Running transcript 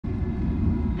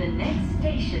next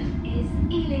station is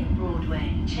Ealing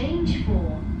Broadway. Change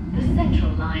for the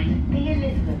Central Line, the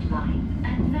Elizabeth Line,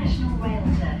 and National Rail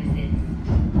Services.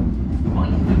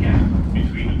 Mind the gap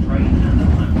between the train and the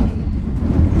platform.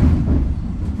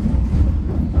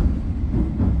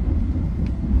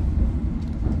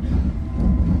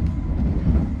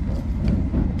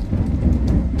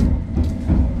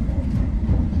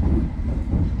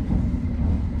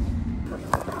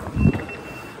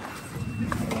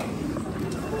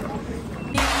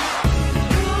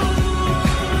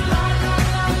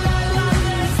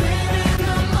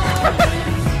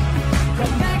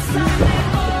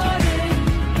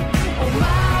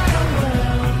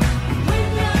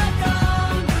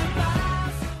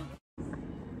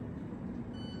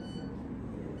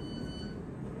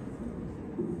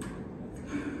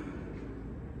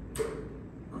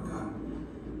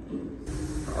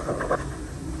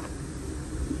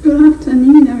 Good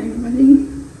afternoon everybody,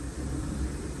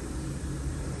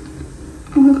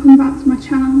 welcome back to my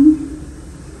channel.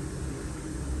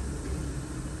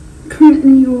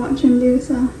 Currently you're watching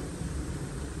Lisa, and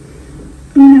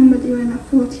then we're doing a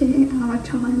 48-hour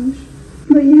challenge.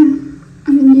 But yeah,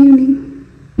 I'm in uni.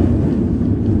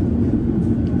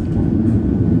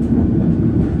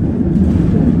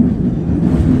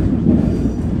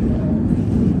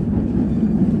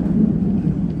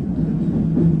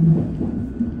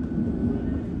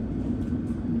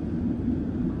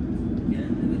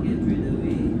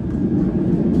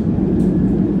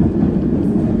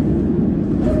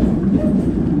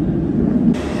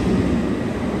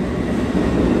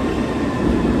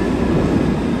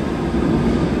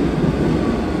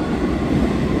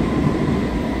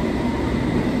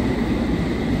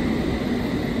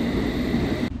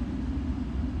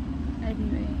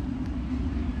 Anyway,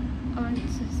 I wanted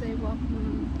to say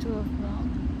welcome to a vlog.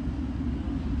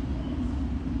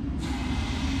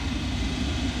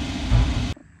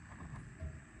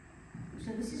 So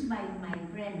this is my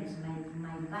premise,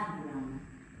 my background.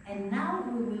 And now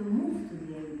we will move to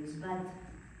the 80s, but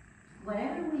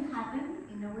whatever will happen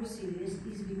in our series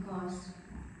is because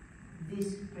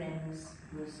this premise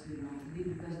was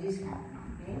because this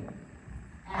happened, okay?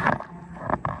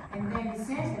 And then it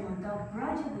says the Montauk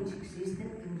project, which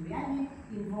existed in reality,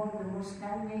 involved the most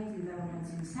cutting-edge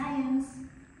developments in science.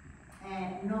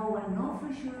 No one knows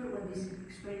for sure what these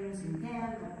experiments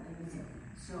entail, etc.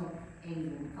 So,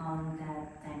 alien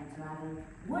contact, time travel.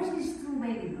 Was this true?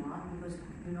 Maybe not, because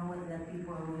you know that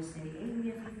people always say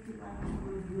Area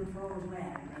 51 UFOs,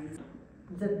 where?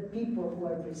 The people who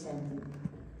are presenting.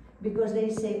 Because they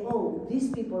say, oh,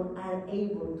 these people are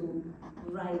able to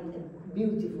write a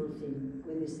beautiful thing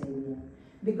with this idea.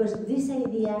 Because this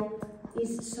idea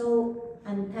is so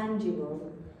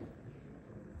intangible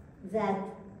that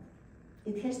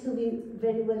it has to be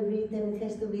very well written, it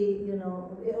has to be, you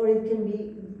know, or it can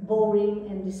be boring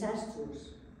and disastrous.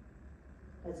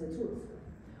 That's the truth.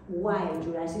 Why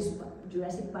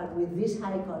Jurassic Park with this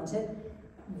high concept,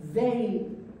 very,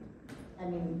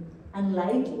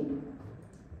 unlikely,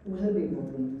 will be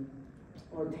boring.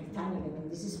 Or Titanic,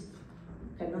 this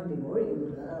cannot be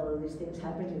boring, all these things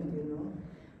happening, you know.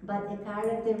 But a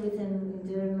character with an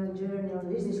internal journey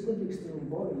on this could be extremely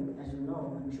boring, as you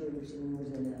know. I'm sure you've seen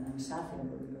movies that are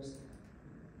insufferable, because,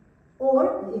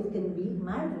 or it can be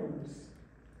marvelous,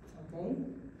 okay?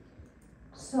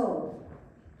 So,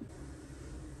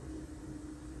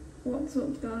 What's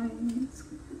up guys?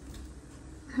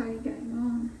 How are you getting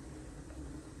on?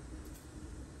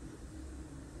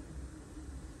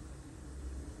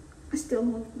 I still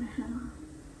love my hair.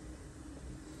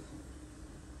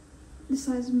 This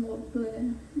size is more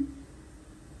blue.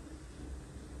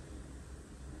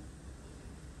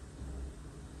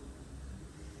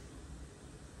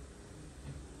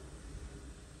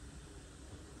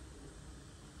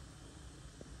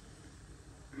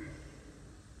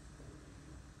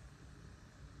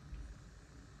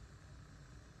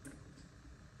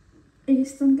 Are you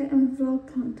still getting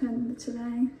vlog content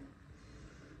today?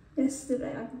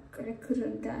 Yesterday I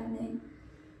couldn't get any,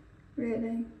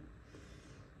 really.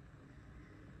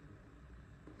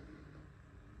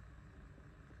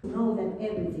 Know that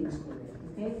everything is correct,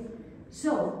 okay?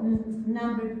 So,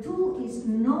 number 2 is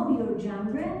know your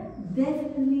genre.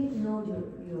 Definitely know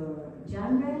your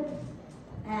genre.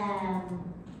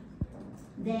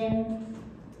 Then,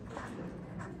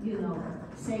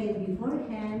 say it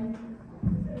beforehand.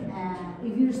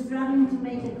 If you're struggling to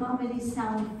make a comedy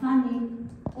sound funny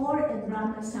or a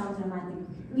drama sound dramatic,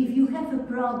 if you have a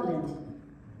problem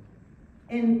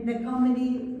and the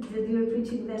comedy that you're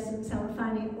preaching doesn't sound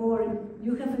funny, or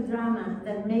you have a drama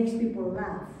that makes people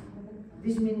laugh,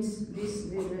 this means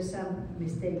there's some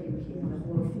mistake in here, the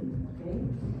whole thing, okay?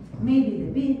 maybe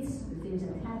the bits, the things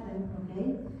that happen, okay?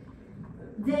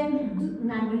 Then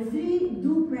number 3,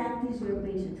 do practice your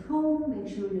page at home.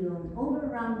 Make sure you don't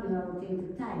overrun your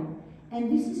allocated time. And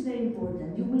this is very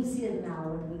important. You will see it now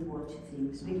when we watch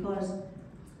things, because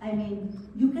I mean,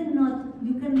 you cannot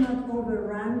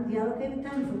overrun the allocated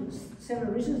time for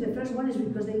several reasons. The first one is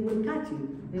because they will cut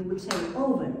you. They will say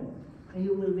over, and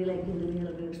you will be like in the middle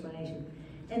of your explanation.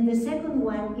 And the second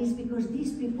one is because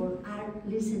these people are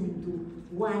listening to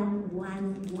one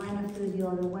after the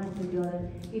other, one after the other.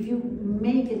 If you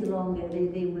make it longer,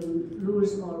 they will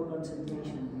lose all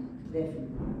concentration, definitely.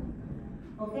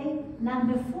 Okay?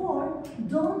 Number 4,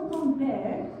 don't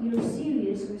compare your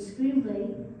series or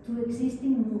screenplay to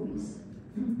existing movies,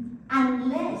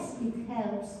 unless it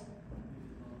helps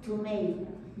to make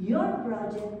your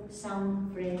project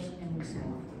sound fresh and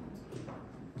exciting.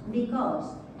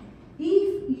 Because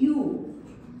if you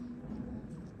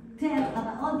tell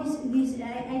about, oh, I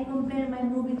compare my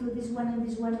movie to this one and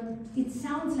this one, it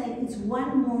sounds like it's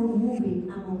one more movie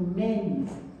among many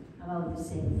about the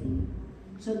same thing.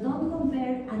 So don't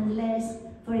compare unless,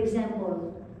 for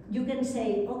example, you can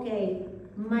say, okay,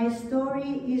 my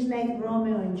story is like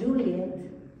Romeo and Juliet,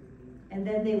 and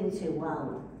then they will say,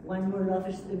 wow, one more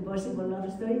impossible love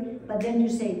story. But then you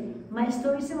say, my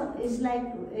story is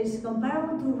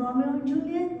comparable to Romeo and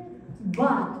Juliet,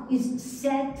 but it's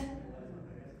set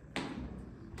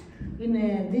in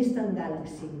a distant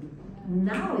galaxy.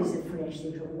 Now is a fresh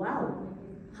thing. Wow,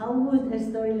 how would a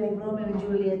story like Romeo and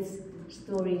Juliet's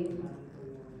story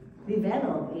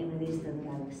develop in a distant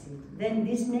galaxy? Then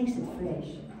this makes it fresh.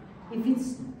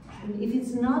 If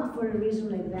it's not for a reason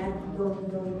like that, don't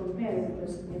compare it,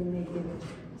 because it can make it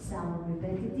sound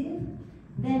repetitive.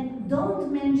 Then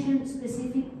don't mention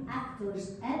specific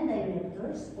actors and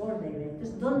directors,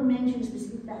 don't mention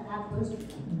specific actors,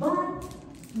 but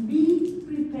be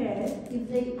prepared if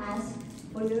they ask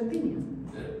for your opinion.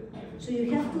 So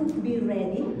you have to be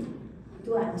ready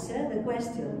to answer the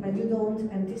question, but you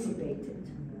don't anticipate it.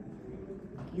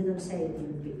 You don't say it in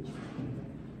the pitch.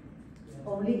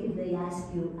 Only if they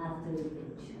ask you after the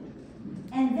pitch.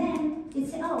 And then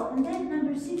and then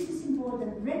number 6 is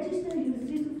important. Register your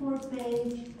 3 to 4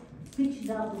 page pitch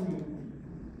document,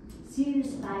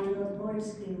 series pilot or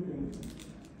screenplay.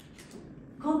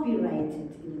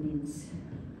 Copyrighted, it means.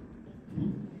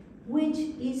 Which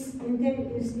is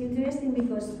interesting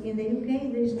because in the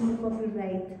UK there is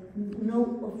no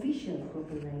official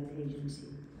copyright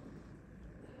agency,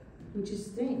 which is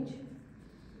strange.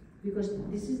 Because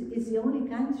it's the only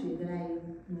country that I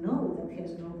know that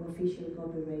has no official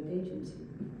copyright agency.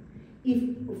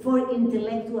 If for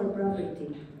intellectual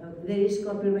property, there is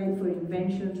copyright for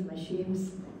inventions,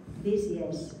 machines, this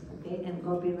yes, okay, and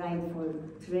copyright for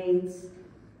trades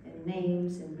and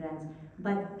names and brands.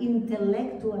 But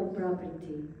intellectual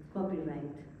property,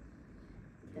 copyright,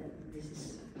 this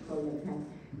is called like that.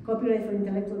 Copyright for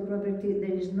intellectual property,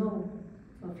 there is no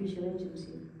official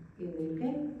agency in the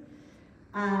UK.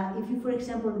 If you, for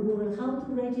example, Google how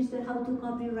to register, how to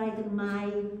copyright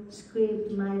my script,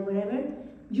 my whatever,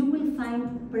 you will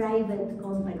find private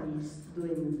companies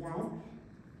doing that,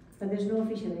 but there's no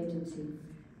official agency.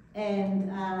 And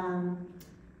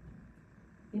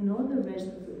in all the rest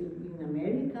of in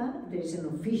America, there's an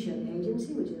official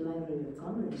agency, which is the Library of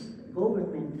Congress,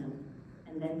 governmental,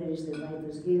 and then there is the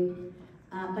Writers Guild.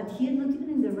 But here, not even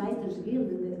in the Writers Guild,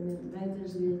 the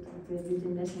Writers Guild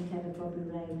doesn't have a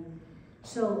copyright.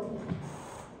 So,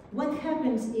 what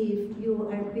happens if you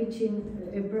are pitching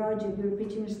a project, you're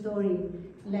pitching a story,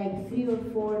 like 3 or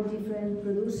 4 different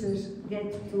producers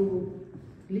get to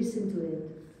listen to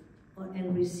it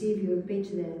and receive your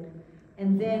pitch deck,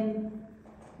 and then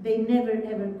they never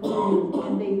ever call you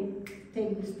and they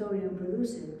take the story and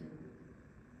produce it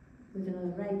with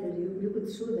another writer? You could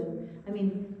sue them. I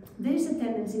mean, there is a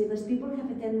tendency, because people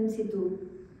have a tendency to,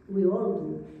 we all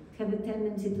do, have a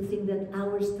tendency to think that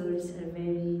our stories are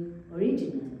very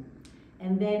original.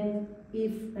 And then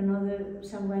if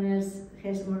someone else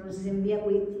has more or less the same idea,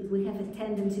 we have a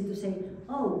tendency to say,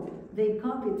 oh, they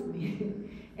copied me.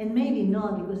 And maybe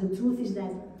not, because the truth is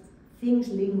that things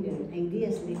linger,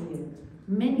 ideas linger.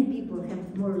 Many people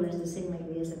have more or less the same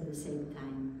ideas at the same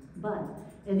time. But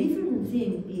a different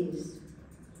thing is,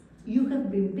 you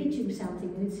have been pitching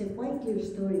something and it's a quite clear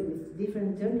story with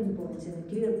different turning points and a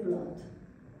clear plot.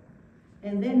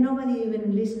 And then nobody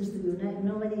even listens to you,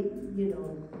 nobody,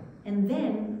 and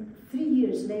then 3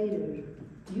 years later,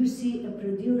 you see a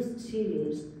produced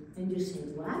series and you say,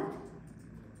 what?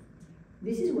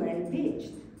 This is where I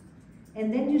pitched.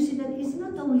 And then you see that it's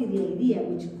not only the idea,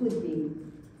 which could be,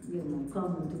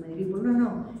 common to many people.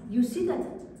 No. You see that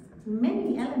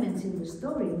many elements in the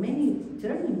story, many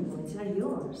turning points are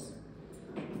yours.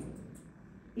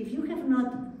 If you have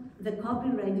not the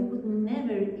copyright, you would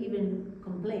never even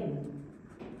complain.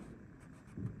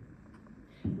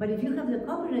 But if you have the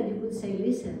copyright, you could say,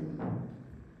 listen,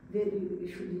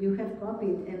 you have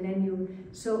copied, and then you,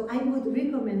 so I would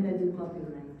recommend that you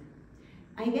copyright.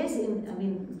 I guess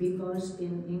because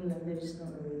in England there is no,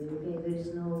 UK, there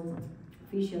is no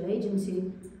official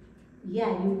agency,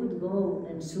 yeah, you could go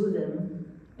and sue them,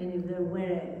 and if there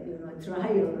were, a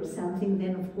trial or something,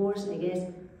 then of course, I guess,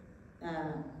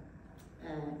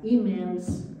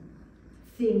 emails,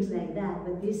 things like that,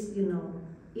 but this,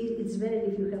 it's better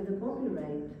if you have the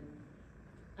copyright.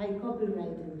 I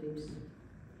copyrighted this.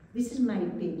 This is my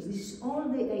pitch. This is all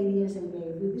the ideas I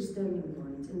gave with these turning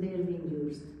points, and they are being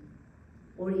used.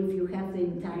 Or if you have the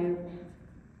entire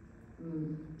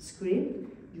script,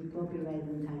 you copyright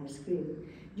the entire script.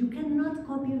 You cannot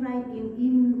copyright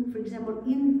for example,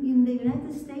 in the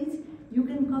United States, you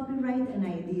can copyright an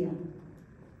idea,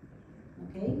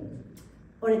 okay?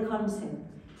 Or a concept.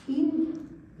 In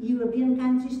European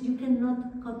countries, you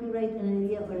cannot copyright an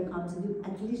idea or a concept.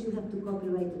 At least you have to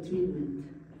copyright a treatment,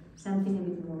 something a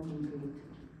bit more concrete.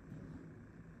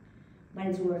 But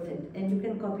it's worth it. And you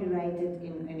can copyright it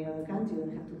in any other country. You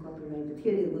don't have to copyright it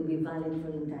here. It will be valid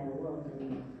for the entire world,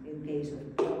 in case of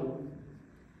a problem.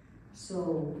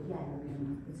 So, yeah,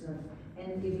 it's not.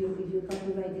 And if you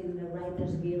copyright it in the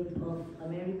Writers Guild of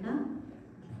America,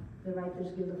 the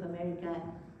Writers Guild of America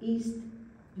East,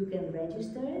 you can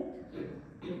register it.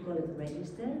 We call it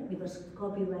register, because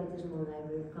copyright is more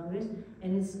Library of Congress,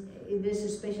 and there's a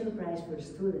special price for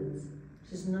students.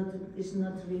 So it's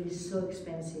not really so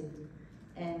expensive,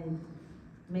 and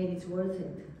maybe it's worth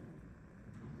it.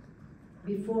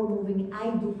 Before moving, I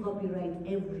do copyright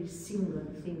every single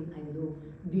thing I do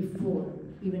before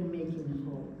even making a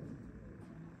call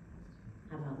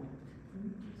about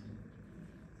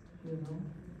it.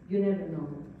 You never know.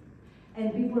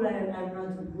 And people are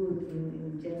not good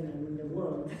in general in the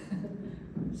world.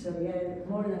 So they are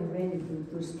more than ready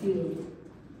to steal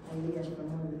ideas from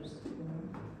others,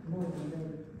 more than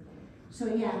ready. So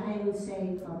yeah, I would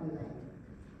say copyright.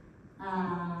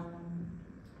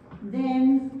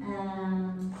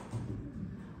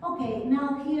 Okay,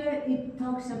 now here it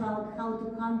talks about how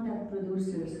to contact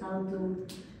producers, how to